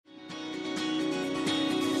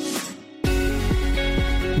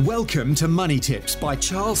Welcome to Money Tips by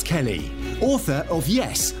Charles Kelly, author of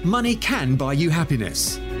Yes, Money Can Buy You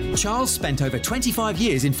Happiness. Charles spent over 25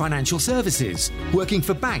 years in financial services, working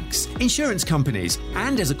for banks, insurance companies,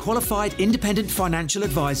 and as a qualified independent financial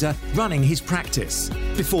advisor running his practice,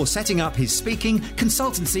 before setting up his speaking,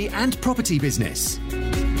 consultancy, and property business.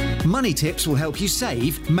 Money Tips will help you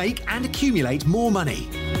save, make, and accumulate more money,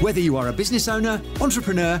 whether you are a business owner,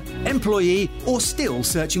 entrepreneur, employee, or still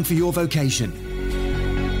searching for your vocation.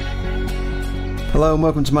 Hello and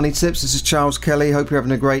welcome to Money Tips. This is Charles Kelly. Hope you're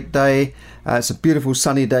having a great day. It's a beautiful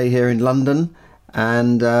sunny day here in London,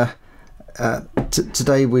 and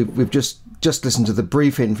today we've just listened to the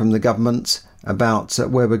briefing from the government about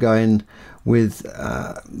where we're going with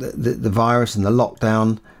the virus and the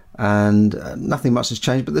lockdown, and nothing much has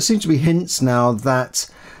changed. But there seems to be hints now that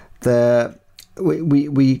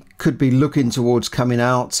we could be looking towards coming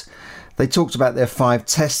out. They talked about their 5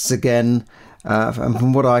 tests again. And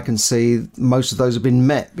from what I can see, most of those have been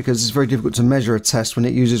met, because it's very difficult to measure a test when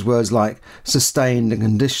it uses words like sustained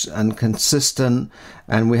and consistent,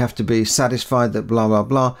 and we have to be satisfied that blah, blah,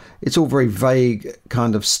 blah. It's all very vague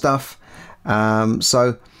kind of stuff.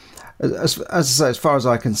 So, as I say, as far as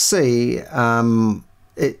I can see,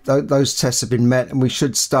 those tests have been met, and we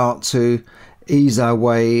should start to ease our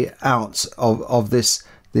way out of this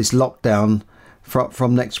lockdown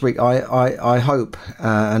from next week. I hope,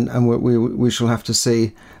 and we shall have to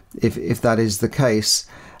see if that is the case.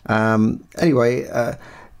 Anyway,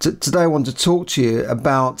 today I want to talk to you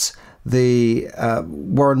about the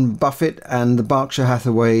Warren Buffett and the Berkshire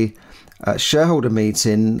Hathaway shareholder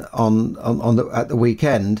meeting at the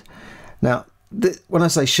weekend. Now, when I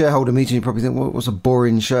say shareholder meeting, you probably think, well, what's a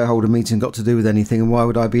boring shareholder meeting got to do with anything, and why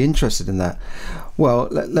would I be interested in that? Well,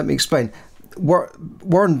 let me explain.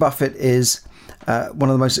 Warren Buffett is one of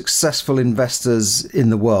the most successful investors in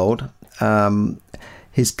the world.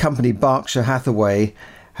 His company Berkshire Hathaway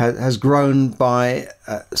has grown by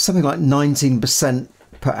something like 19%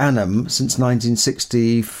 per annum since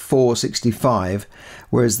 1964-65,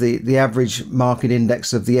 whereas the average market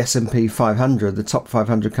index of the S&P 500, the top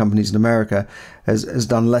 500 companies in America, has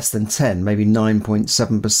done less than 10, maybe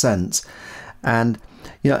 9.7%. And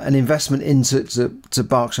an investment into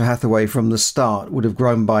Berkshire Hathaway from the start would have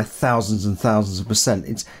grown by thousands and thousands of percent.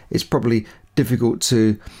 It's probably difficult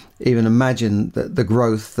to even imagine the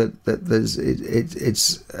growth that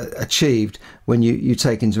it's achieved when you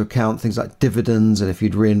take into account things like dividends, and if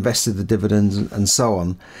you'd reinvested the dividends and so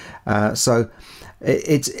on. So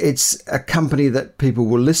it's a company that people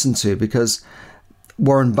will listen to, because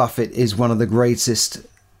Warren Buffett is one of the greatest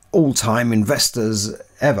all-time investors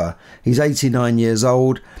ever. He's 89 years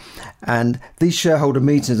old, and these shareholder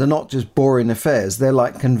meetings are not just boring affairs. They're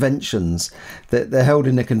like conventions. They're held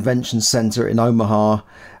in a convention center in Omaha,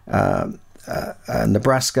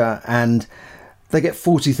 Nebraska, and they get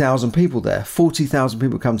 40,000 people there. 40,000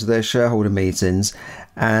 people come to their shareholder meetings,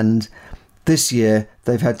 and this year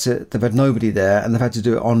they've had nobody there, and they've had to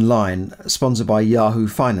do it online, sponsored by Yahoo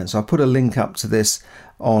Finance. I'll put a link up to this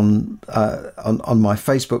on my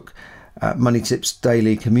Facebook Money Tips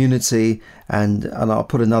Daily community, and I'll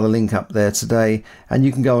put another link up there today, and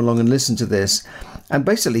you can go along and listen to this. And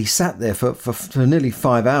basically he sat there for nearly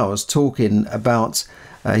 5 hours talking about,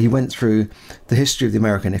 he went through the history of the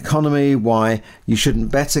American economy, why you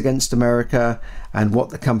shouldn't bet against America, and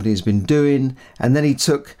what the company has been doing. And then he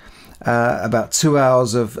took about 2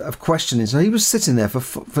 hours of questioning. So he was sitting there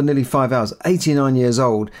for nearly 5 hours, 89 years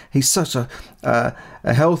old. He's such a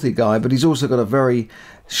healthy guy, but he's also got a very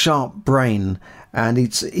sharp brain, and he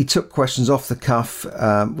took questions off the cuff,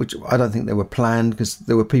 which I don't think they were planned, because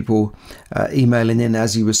there were people emailing in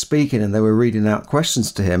as he was speaking, and they were reading out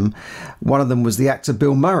questions to him. One of them was the actor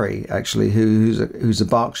Bill Murray, actually, who's a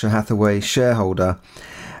Berkshire Hathaway shareholder,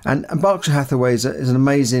 and Berkshire Hathaway is an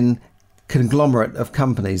amazing conglomerate of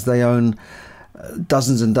companies. They own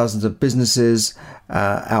dozens and dozens of businesses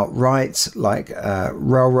outright, like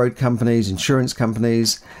railroad companies, insurance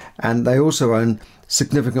companies, and they also own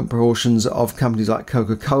significant portions of companies like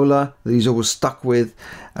Coca-Cola that he's always stuck with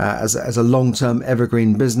as a long-term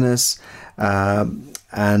evergreen business,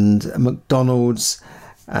 and McDonald's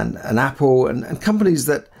and Apple, and companies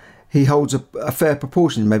that he holds a fair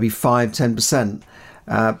proportion, maybe 5-10%.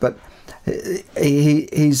 But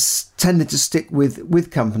he's tended to stick with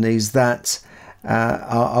companies that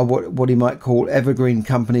are what he might call evergreen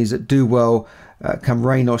companies that do well come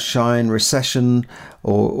rain or shine, recession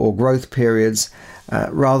or growth periods,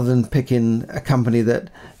 rather than picking a company that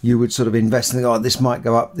you would sort of invest in. Oh, this might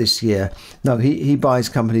go up this year. No, he buys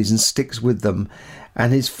companies and sticks with them,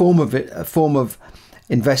 and his form of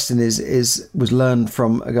investing was learned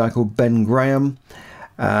from a guy called Ben Graham.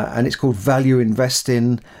 and it's called value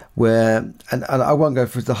investing, where, and I won't go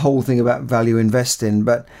through the whole thing about value investing,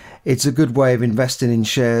 but it's a good way of investing in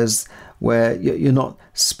shares where you're not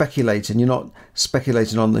speculating. You're not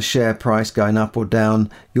speculating on the share price going up or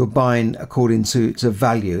down. You're buying according to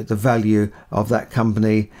value, the value of that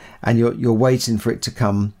company, and you're waiting for it to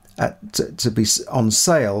come to be on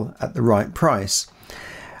sale at the right price.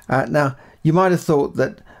 Now, you might have thought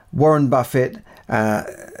that Warren Buffett,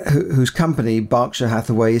 whose company Berkshire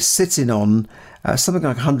Hathaway is sitting on something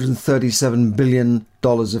like $137 billion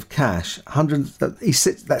of cash.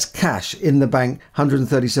 That's cash in the bank,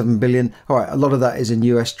 $137 billion. All right, a lot of that is in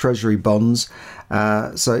US Treasury bonds,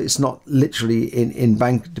 so it's not literally in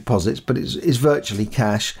bank deposits, but it's virtually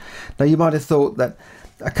cash. Now, you might have thought that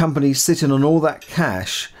a company sitting on all that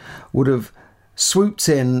cash would have swooped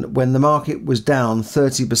in when the market was down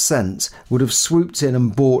 30%, would have swooped in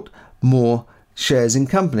and bought more shares in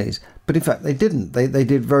companies. But in fact, they didn't. They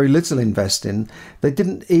did very little investing. They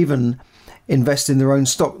didn't even invest in their own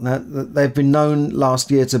stock. Now, they've been known last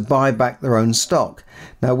year to buy back their own stock.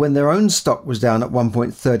 Now, when their own stock was down at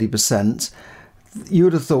 1.30%, you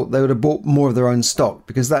would have thought they would have bought more of their own stock,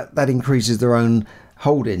 because that increases their own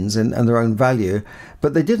holdings and their own value.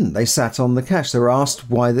 But they didn't. They sat on the cash. They were asked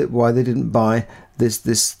why they didn't buy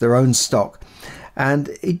their own stock. And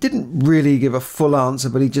he didn't really give a full answer,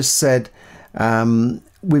 but he just said,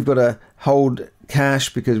 we've got to hold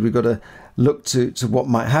cash because we've got to look to what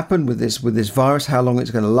might happen with this virus. How long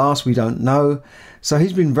it's going to last, we don't know. So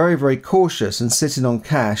he's been very, very cautious and sitting on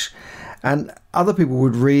cash. And other people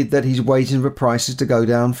would read that he's waiting for prices to go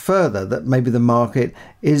down further, that maybe the market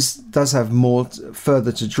does have more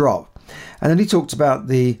further to drop. And then he talked about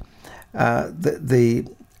the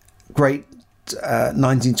great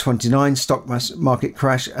 1929 stock market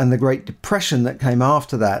crash and the Great Depression that came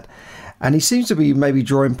after that. And he seems to be maybe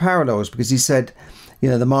drawing parallels, because he said,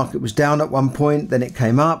 the market was down at one point, then it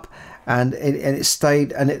came up, and it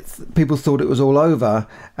stayed, and people thought it was all over,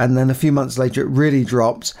 and then a few months later it really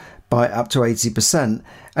dropped by up to 80%,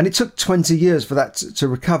 and it took 20 years for that to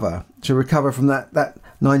recover from that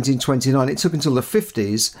 1929. It took until the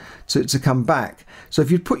 50s to come back. So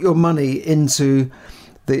if you'd put your money into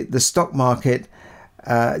the stock market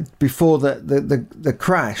before the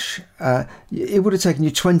crash, it would have taken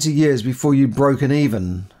you 20 years before you'd broken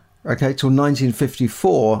even. Okay, till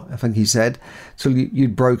 1954, I think he said, till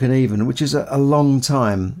you'd broken even, which is a long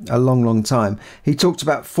time, a long time. He talked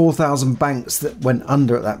about 4,000 banks that went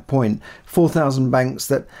under at that point. 4,000 banks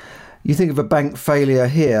that, you think of a bank failure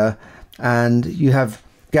here, and you have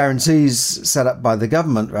guarantees set up by the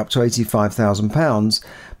government up to £85,000,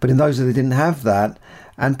 but in those days they didn't have that.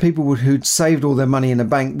 And people who'd saved all their money in a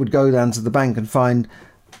bank would go down to the bank and find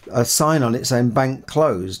a sign on it saying bank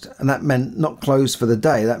closed. And that meant not closed for the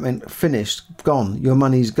day. That meant finished, gone. Your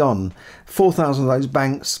money's gone. 4,000 of those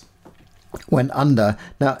banks went under.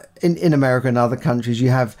 Now, in America and other countries, you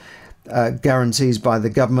have guarantees by the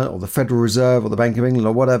government or the Federal Reserve or the Bank of England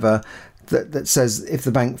or whatever that says if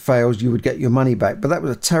the bank fails, you would get your money back. But that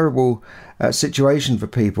was a terrible situation for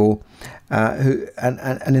people who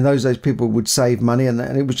in those days people would save money and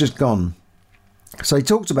it was just gone. So he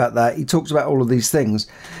talked about that. He talked about all of these things,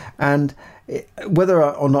 and whether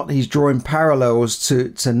or not he's drawing parallels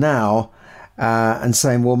to now and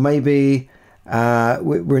saying, well, maybe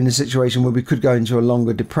we're in a situation where we could go into a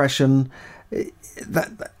longer depression.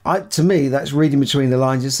 To me, that's reading between the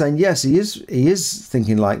lines and saying, yes, he is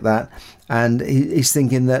thinking like that, and he's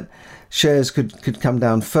thinking that shares could come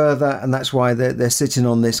down further, and that's why they're sitting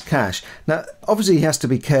on this cash. Now, obviously, he has to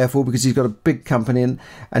be careful because he's got a big company,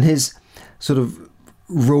 and his sort of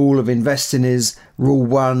rule of investing is rule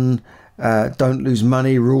 1, don't lose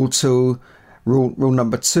money. Rule 2, rule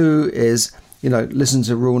number 2 is listen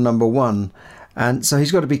to rule number 1, and so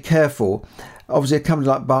he's got to be careful. Obviously, a company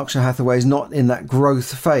like Berkshire Hathaway is not in that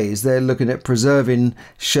growth phase. They're looking at preserving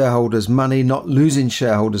shareholders' money, not losing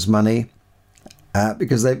shareholders' money,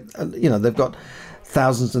 because they've got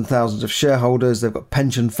thousands and thousands of shareholders. They've got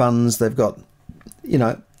pension funds. They've got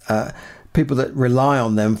people that rely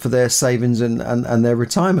on them for their savings and their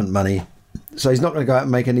retirement money. So he's not going to go out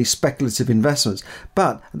and make any speculative investments.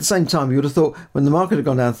 But at the same time, you would have thought when the market had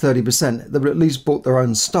gone down 30%, they would at least bought their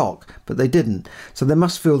own stock, but they didn't. So they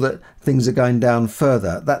must feel that things are going down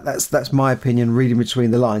further. That's my opinion, reading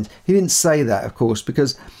between the lines. He didn't say that, of course,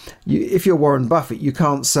 because if you're Warren Buffett, you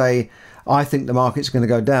can't say, I think the market's going to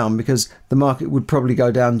go down, because the market would probably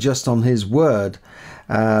go down just on his word.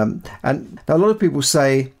 And a lot of people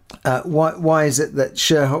say, Why is it that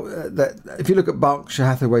that if you look at Berkshire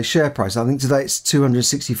Hathaway's share price, I think today it's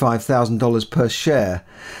 $265,000 per share.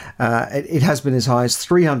 It has been as high as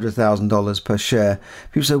 $300,000 per share.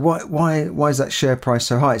 People say, why is that share price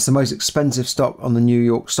so high? It's the most expensive stock on the New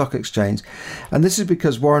York Stock Exchange. And this is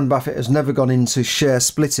because Warren Buffett has never gone into share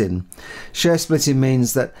splitting. Share splitting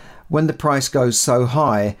means that when the price goes so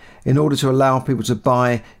high, in order to allow people to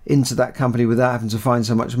buy into that company without having to find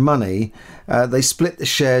so much money, they split the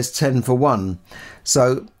shares 10 for 1.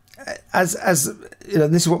 So, as you know,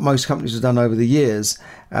 this is what most companies have done over the years.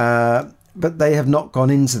 But they have not gone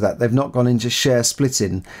into that. They've not gone into share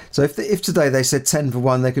splitting. So if today they said 10 for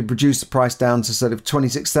 1, they could reduce the price down to sort of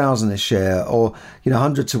 26,000 a share, or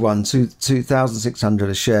 100 to 1, 2,600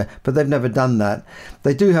 a share. But they've never done that.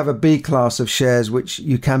 They do have a B class of shares which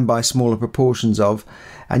you can buy smaller proportions of,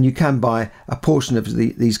 and you can buy a portion of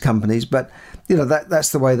these companies. But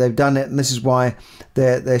that's the way they've done it, and this is why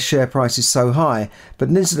their share price is so high. But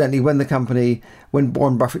incidentally, when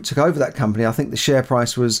Warren Buffett took over that company, I think the share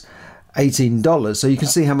price was $18. So you can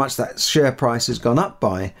see how much that share price has gone up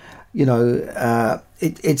by.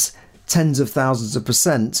 It's tens of thousands of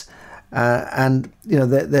percent, and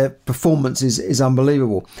their performance is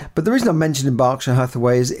unbelievable. But the reason I'm mentioning Berkshire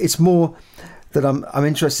Hathaway is it's more that I'm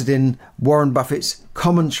interested in Warren Buffett's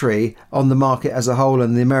commentary on the market as a whole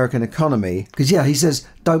and the American economy. Because he says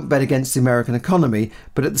don't bet against the American economy,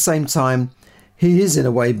 but at the same time, he is in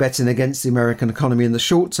a way betting against the American economy in the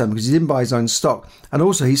short term because he didn't buy his own stock. And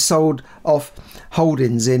also he sold off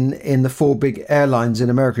holdings in the 4 big airlines in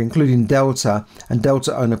America, including Delta. And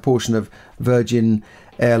Delta own a portion of Virgin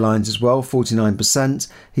Airlines as well, 49%.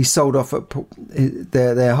 He sold off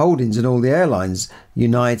their holdings in all the airlines,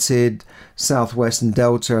 United, Southwest and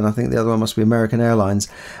Delta, and I think the other one must be American Airlines.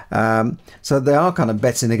 So they are kind of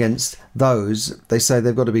betting against those. They say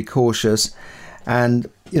they've got to be cautious. And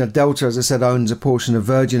Delta, as I said, owns a portion of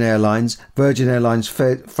Virgin Airlines. Virgin Airlines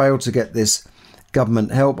failed to get this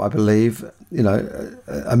government help, I believe,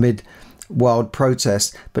 amid wild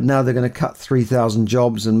protests. But now they're going to cut 3,000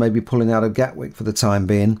 jobs and maybe pulling out of Gatwick for the time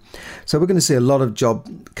being. So we're going to see a lot of job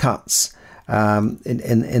cuts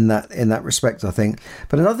in that respect, I think.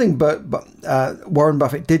 But another thing Warren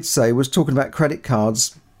Buffett did say was talking about credit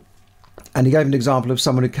cards. And he gave an example of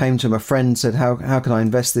someone who came to him, a friend, said, how can I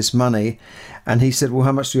invest this money? And he said, well,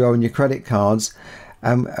 how much do you owe on your credit cards?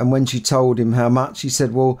 And when she told him how much, he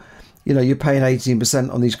said, well, you're paying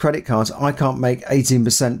 18% on these credit cards. I can't make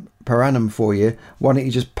 18% per annum for you. Why don't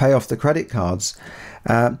you just pay off the credit cards?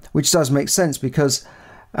 Which does make sense because,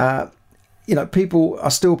 people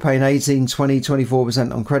are still paying 18, 20,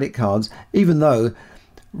 24% on credit cards, even though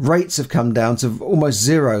rates have come down to almost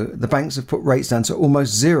zero. The banks have put rates down to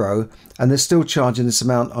almost zero, and they're still charging this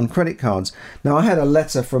amount on credit cards. Now, I had a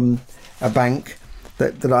letter from a bank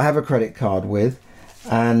that I have a credit card with,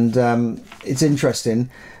 and it's interesting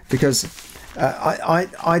because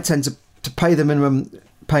I tend to pay the minimum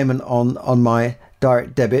payment on my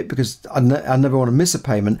direct debit because I never want to miss a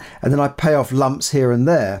payment, and then I pay off lumps here and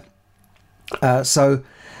there. So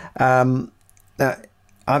I've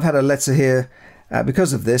had a letter here.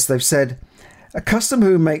 Because of this, they've said a customer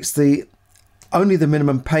who makes only the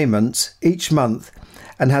minimum payment each month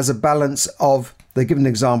and has a balance of, they give an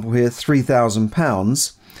example here,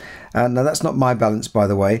 £3,000. Now that's not my balance, by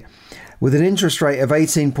the way, with an interest rate of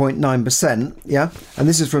 18.9%. And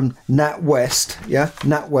this is from NatWest.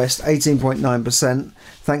 NatWest, 18.9%.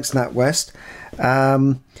 Thanks, NatWest.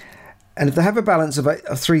 And if they have a balance of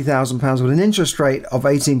 £3,000 with an interest rate of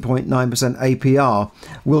 18.9% APR,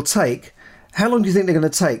 will take. How long do you think they're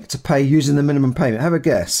going to take to pay using the minimum payment? Have a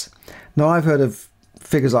guess. Now, I've heard of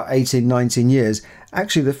figures like 18, 19 years.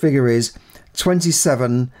 Actually, the figure is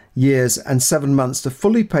 27 years and 7 months to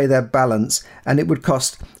fully pay their balance, and it would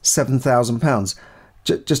cost £7,000,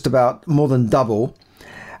 just about more than double.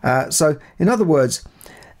 So, in other words,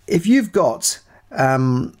 if you've got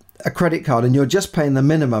a credit card and you're just paying the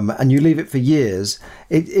minimum and you leave it for years,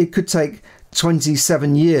 it could take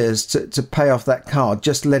 27 years to pay off that card,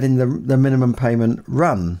 just letting the minimum payment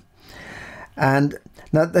run. And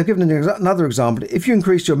now they've given another example. If you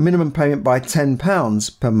increase your minimum payment by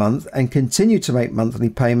 £10 per month and continue to make monthly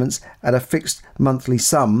payments at a fixed monthly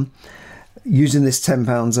sum using this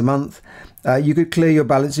 £10 a month, you could clear your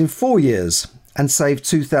balance in 4 years and save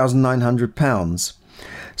 £2,900.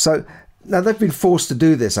 So now, they've been forced to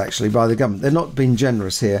do this, actually, by the government. They're not being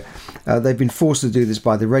generous here. They've been forced to do this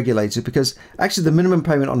by the regulator because, actually, the minimum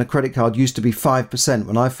payment on a credit card used to be 5%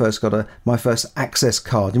 when I first got my first Access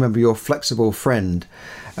card. You remember your flexible friend?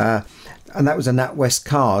 and that was a NatWest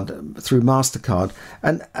card through MasterCard.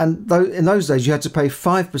 And in those days, you had to pay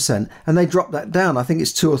 5%, and they dropped that down. I think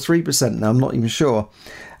it's 2 or 3% now. I'm not even sure.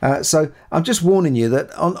 So I'm just warning you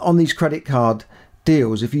that on these credit card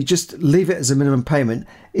deals, if you just leave it as a minimum payment,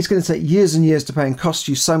 it's going to take years and years to pay and cost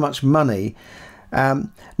you so much money. Now,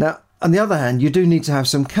 on the other hand, you do need to have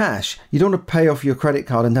some cash. You don't want to pay off your credit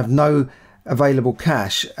card and have no available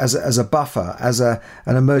cash as a buffer, as an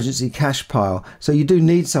emergency cash pile. So you do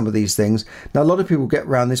need some of these things. Now, a lot of people get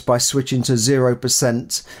around this by switching to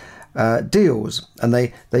 0% deals, and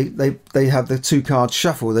they have the 2-card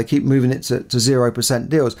shuffle. They keep moving it to 0%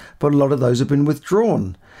 deals, but a lot of those have been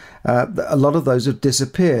withdrawn. A lot of those have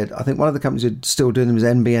disappeared. I think one of the companies who are still doing them is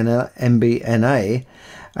MBNA,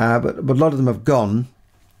 but a lot of them have gone.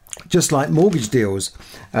 Just like mortgage deals.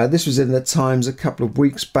 This was in the Times a couple of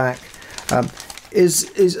weeks back. And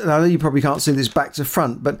I know you probably can't see this back to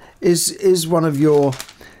front, but is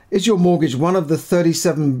your mortgage one of the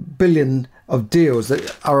 37 billion of deals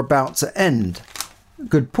that are about to end?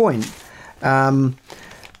 Good point.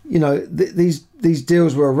 These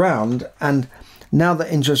deals were around, and now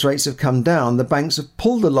that interest rates have come down, the banks have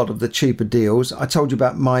pulled a lot of the cheaper deals. I told you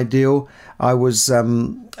about my deal. I was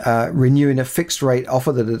renewing a fixed rate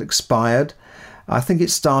offer that had expired. I think it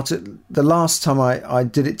started the last time I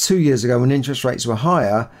did it 2 years ago when interest rates were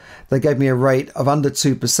higher. They gave me a rate of under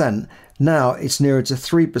 2%. Now it's nearer to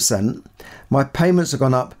 3%. My payments have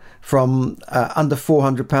gone up from under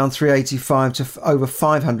 £400, £385 to over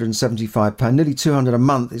 £575. Nearly £200 a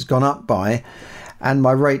month it's gone up by, and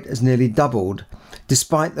my rate has nearly doubled,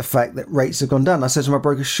 despite the fact that rates have gone down. I said to my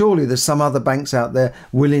broker, surely there's some other banks out there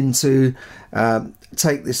willing to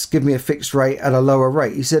take this, give me a fixed rate at a lower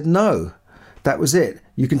rate. He said, no, that was it.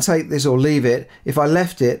 You can take this or leave it. If I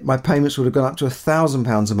left it, my payments would have gone up to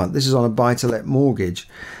 £1,000 a month. This is on a buy-to-let mortgage.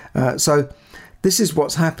 So this is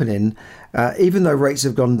what's happening. Even though rates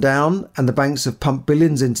have gone down and the banks have pumped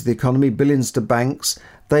billions into the economy, billions to banks,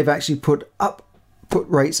 they've actually put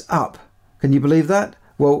rates up. Can you believe that?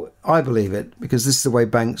 Well, I believe it, because this is the way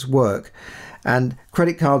banks work. And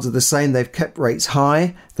credit cards are the same. They've kept rates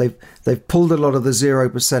high. They've pulled a lot of the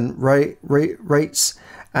 0% rates.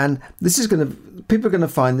 And people are going to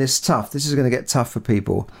find this tough. This is going to get tough for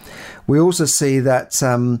people. We also see that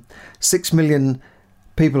 6 million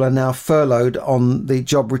people are now furloughed on the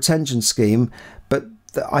job retention scheme, but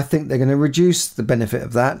I think they're going to reduce the benefit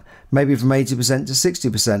of that, maybe from 80% to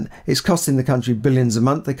 60%. It's costing the country billions a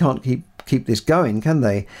month. They can't keep this going, can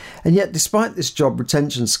they? And yet, despite this job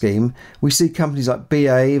retention scheme, we see companies like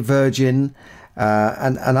BA, Virgin,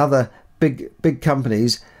 and other big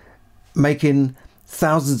companies making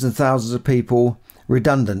thousands and thousands of people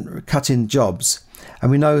redundant, cutting jobs. And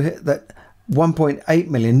we know that 1.8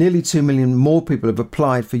 million, nearly 2 million more people have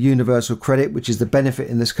applied for universal credit, which is the benefit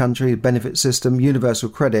in this country, benefit system, universal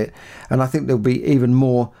credit. And I think there'll be even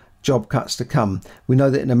more job cuts to come. We know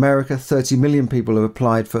that in America, 30 million people have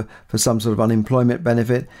applied for some sort of unemployment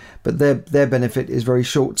benefit, but their benefit is very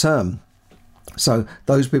short term. So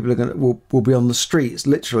those people will be on the streets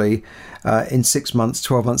literally in 6 months,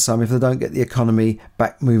 12 months time if they don't get the economy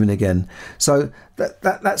back moving again. So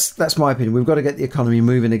that's my opinion. We've got to get the economy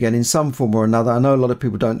moving again in some form or another. I know a lot of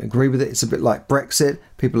people don't agree with it. It's a bit like Brexit.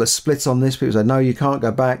 People are split on this. People say, no, you can't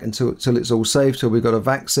go back until it's all safe, till we've got a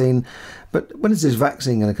vaccine. But when is this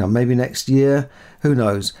vaccine going to come? Maybe next year? Who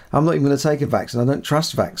knows? I'm not even going to take a vaccine. I don't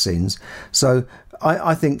trust vaccines. So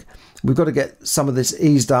I think we've got to get some of this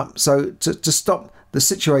eased up. So to stop the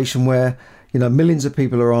situation where, millions of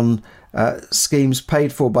people are on schemes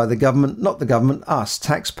paid for by the government, not the government, us,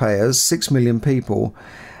 taxpayers, 6 million people.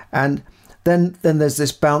 And then there's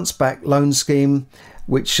this bounce back loan scheme,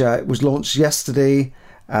 which was launched yesterday.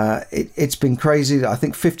 It's been crazy. I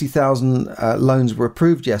think 50,000 loans were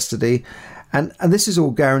approved yesterday. And this is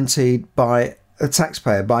all guaranteed by a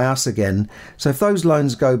taxpayer, by us again. So if those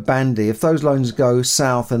loans go bandy, if those loans go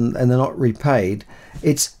south and they're not repaid,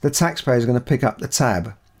 it's the taxpayers going to pick up the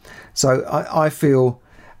tab. So I feel,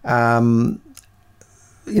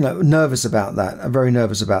 nervous about that. I'm very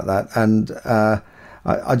nervous about that. And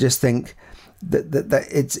I just think that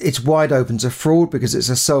it's wide open to fraud because it's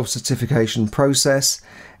a self-certification process,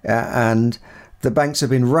 and the banks have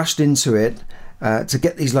been rushed into it to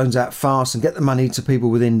get these loans out fast and get the money to people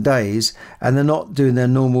within days, and they're not doing their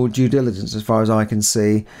normal due diligence as far as I can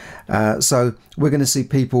see. So we're going to see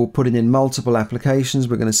people putting in multiple applications.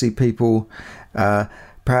 We're going to see people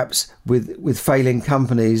perhaps with failing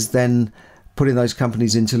companies then putting those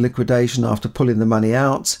companies into liquidation after pulling the money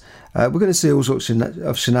out. We're going to see all sorts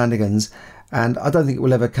of shenanigans, and I don't think it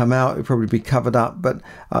will ever come out. It'll probably be covered up, but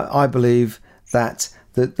I believe that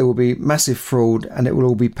that there will be massive fraud and it will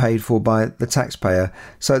all be paid for by the taxpayer.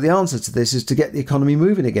 So the answer to this is to get the economy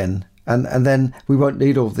moving again. And then we won't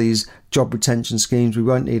need all of these job retention schemes. We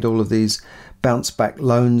won't need all of these bounce back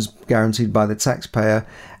loans guaranteed by the taxpayer.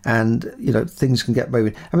 And, things can get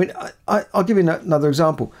moving. I mean, I'll give you another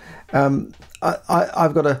example.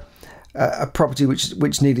 I've got a property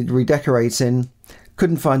which needed redecorating.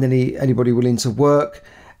 Couldn't find anybody willing to work.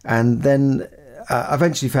 And then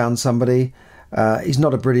eventually found somebody. He's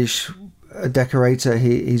not a British decorator.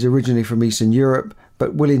 He's originally from Eastern Europe,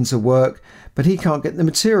 but willing to work. But he can't get the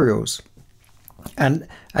materials. And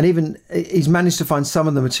even he's managed to find some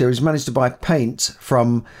of the materials. He's managed to buy paint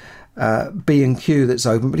from B&Q that's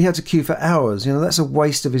open, but he had to queue for hours. That's a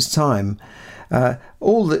waste of his time.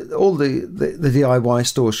 All the DIY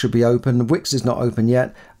stores should be open. Wickes is not open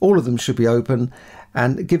yet. All of them should be open,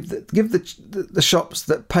 and give the shops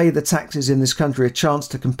that pay the taxes in this country a chance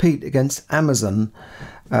to compete against Amazon,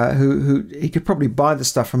 who he could probably buy the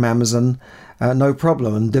stuff from Amazon, no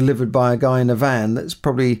problem, and delivered by a guy in a van that's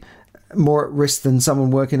probably more at risk than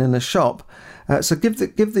someone working in a shop. So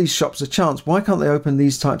give these shops a chance. Why can't they open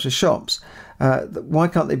these types of shops? Why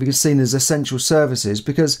can't they be seen as essential services?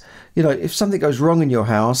 Because, if something goes wrong in your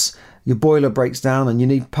house, your boiler breaks down and you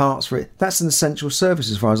need parts for it, that's an essential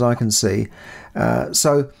service as far as I can see.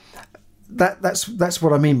 So that's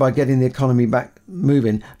what I mean by getting the economy back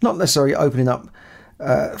moving. Not necessarily opening up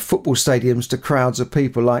football stadiums to crowds of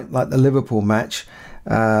people like the Liverpool match,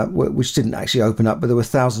 which didn't actually open up, but there were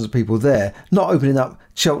thousands of people there. Not opening up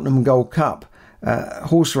Cheltenham Gold Cup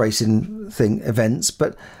horse racing events,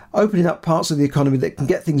 but opening up parts of the economy that can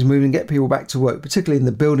get things moving, get people back to work, particularly in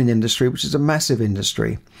the building industry, which is a massive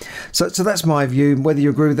industry. So that's my view. Whether you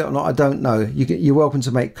agree with it or not, I don't know. You're welcome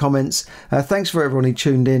to make comments. Thanks for everyone who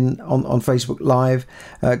tuned in on Facebook Live.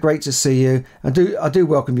 Great to see you. I do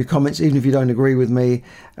welcome your comments, even if you don't agree with me.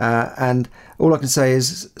 And all I can say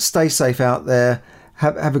is stay safe out there.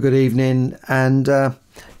 Have a good evening, and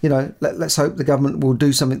let's hope the government will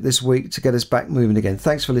do something this week to get us back moving again.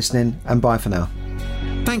 Thanks for listening, and bye for now.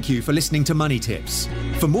 Thank you for listening to Money Tips.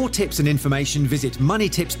 For more tips and information, visit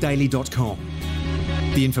moneytipsdaily.com.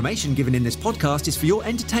 The information given in this podcast is for your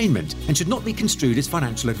entertainment and should not be construed as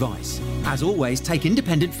financial advice. As always, take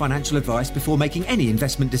independent financial advice before making any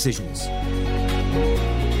investment decisions.